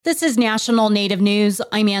This is National Native News.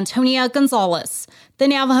 I'm Antonia Gonzalez. The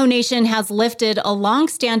Navajo Nation has lifted a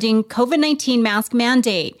long-standing COVID-19 mask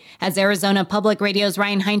mandate. As Arizona Public Radio's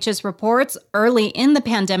Ryan Heinches reports, early in the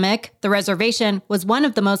pandemic, the reservation was one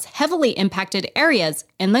of the most heavily impacted areas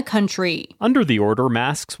in the country. Under the order,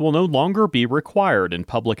 masks will no longer be required in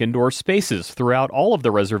public indoor spaces throughout all of the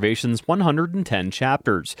reservation's 110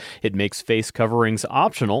 chapters. It makes face coverings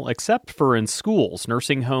optional except for in schools,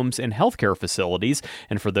 nursing homes, and healthcare facilities,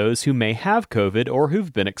 and for those who may have COVID or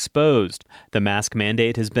who've been exposed. The mask mandate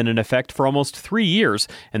has been in effect for almost 3 years,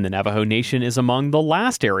 and the Navajo Nation is among the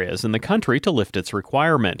last areas in the country to lift its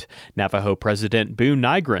requirement. Navajo President Boo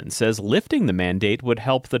Nygren says lifting the mandate would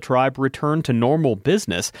help the tribe return to normal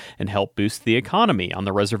business and help boost the economy on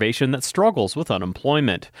the reservation that struggles with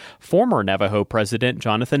unemployment. Former Navajo President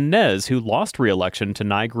Jonathan Nez, who lost re-election to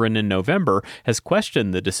Nygren in November, has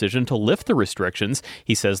questioned the decision to lift the restrictions.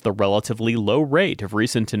 He says the relatively low rate of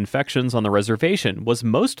recent infections on the reservation was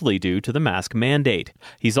mostly due to the mask mandate.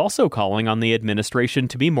 He's also calling on the administration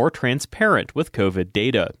to be more transparent with COVID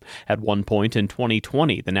data. At one point in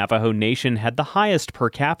 2020, the Navajo Nation had the highest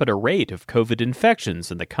per capita rate of COVID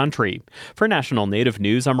infections in the country. For National Native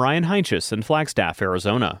News, I'm Ryan Heinches in Flagstaff,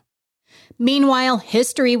 Arizona. Meanwhile,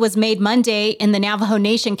 history was made Monday in the Navajo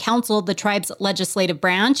Nation Council, the tribe's legislative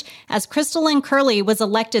branch, as Crystalline Curley was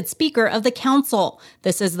elected Speaker of the Council.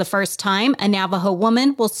 This is the first time a Navajo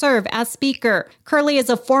woman will serve as Speaker. Curley is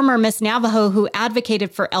a former Miss Navajo who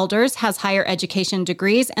advocated for elders, has higher education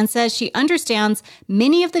degrees, and says she understands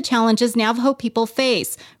many of the challenges Navajo people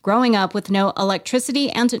face, growing up with no electricity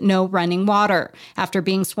and no running water. After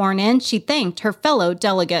being sworn in, she thanked her fellow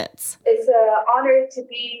delegates. It's an honor to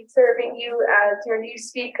be serving you as your new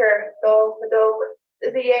speaker,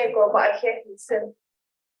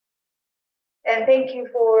 and thank you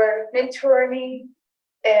for mentoring me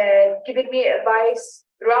and giving me advice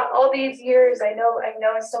throughout all these years. I know I've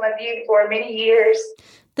known some of you for many years.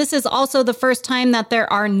 This is also the first time that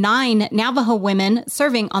there are 9 Navajo women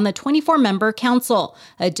serving on the 24-member council.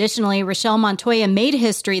 Additionally, Rochelle Montoya made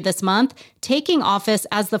history this month, taking office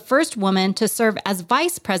as the first woman to serve as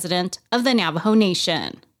vice president of the Navajo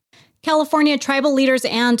Nation. California tribal leaders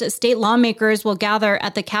and state lawmakers will gather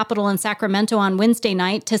at the Capitol in Sacramento on Wednesday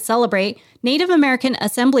night to celebrate Native American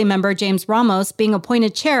Assembly member James Ramos being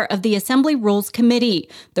appointed chair of the Assembly Rules Committee.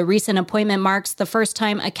 The recent appointment marks the first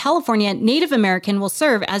time a California Native American will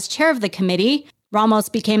serve as chair of the committee. Ramos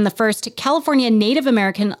became the first California Native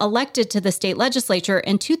American elected to the state legislature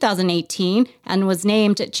in 2018 and was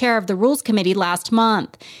named chair of the Rules Committee last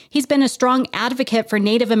month. He's been a strong advocate for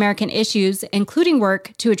Native American issues, including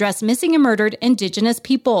work to address missing and murdered Indigenous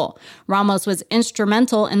people. Ramos was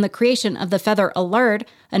instrumental in the creation of the Feather Alert,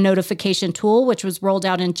 a notification tool which was rolled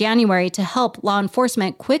out in January to help law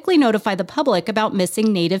enforcement quickly notify the public about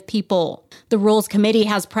missing Native people. The Rules Committee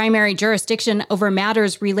has primary jurisdiction over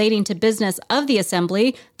matters relating to business of the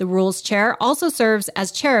Assembly. The Rules Chair also serves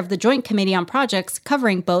as chair of the Joint Committee on Projects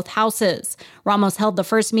covering both houses. Ramos held the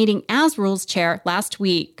first meeting as Rules Chair last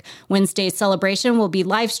week. Wednesday's celebration will be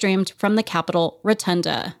live-streamed from the Capitol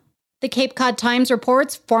Rotunda. The Cape Cod Times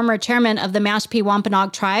reports former chairman of the Mashpee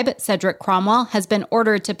Wampanoag tribe, Cedric Cromwell, has been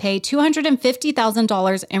ordered to pay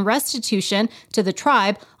 $250,000 in restitution to the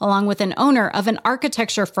tribe, along with an owner of an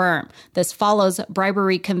architecture firm. This follows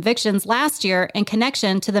bribery convictions last year in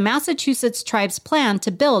connection to the Massachusetts tribe's plan to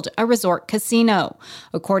build a resort casino.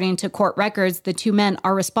 According to court records, the 2 men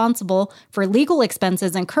are responsible for legal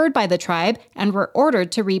expenses incurred by the tribe and were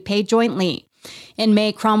ordered to repay jointly. In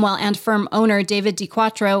May, Cromwell and firm owner David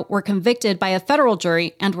DiQuatro were convicted by a federal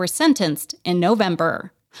jury and were sentenced in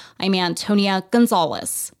November. I'm Antonia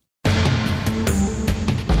Gonzalez.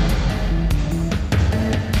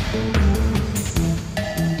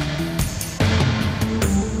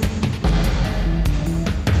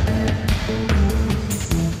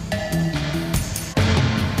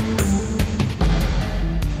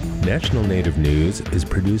 National Native News is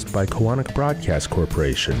produced by Koahnic Broadcast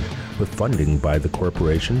Corporation, with funding by the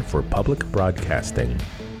Corporation for Public Broadcasting.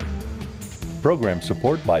 Program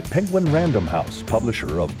support by Penguin Random House,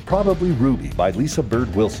 publisher of Probably Ruby by Lisa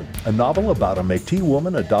Bird Wilson, a novel about a Métis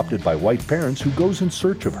woman adopted by white parents who goes in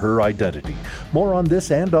search of her identity. More on this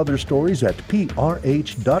and other stories at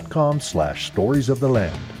prh.com/stories of the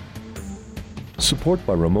land. Support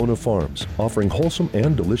by Ramona Farms, offering wholesome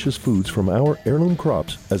and delicious foods from our heirloom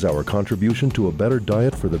crops as our contribution to a better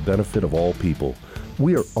diet for the benefit of all people.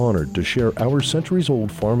 We are honored to share our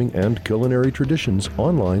centuries-old farming and culinary traditions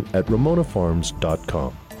online at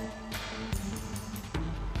ramonafarms.com.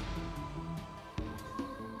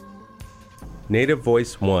 Native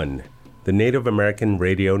Voice One, the Native American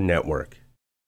Radio Network.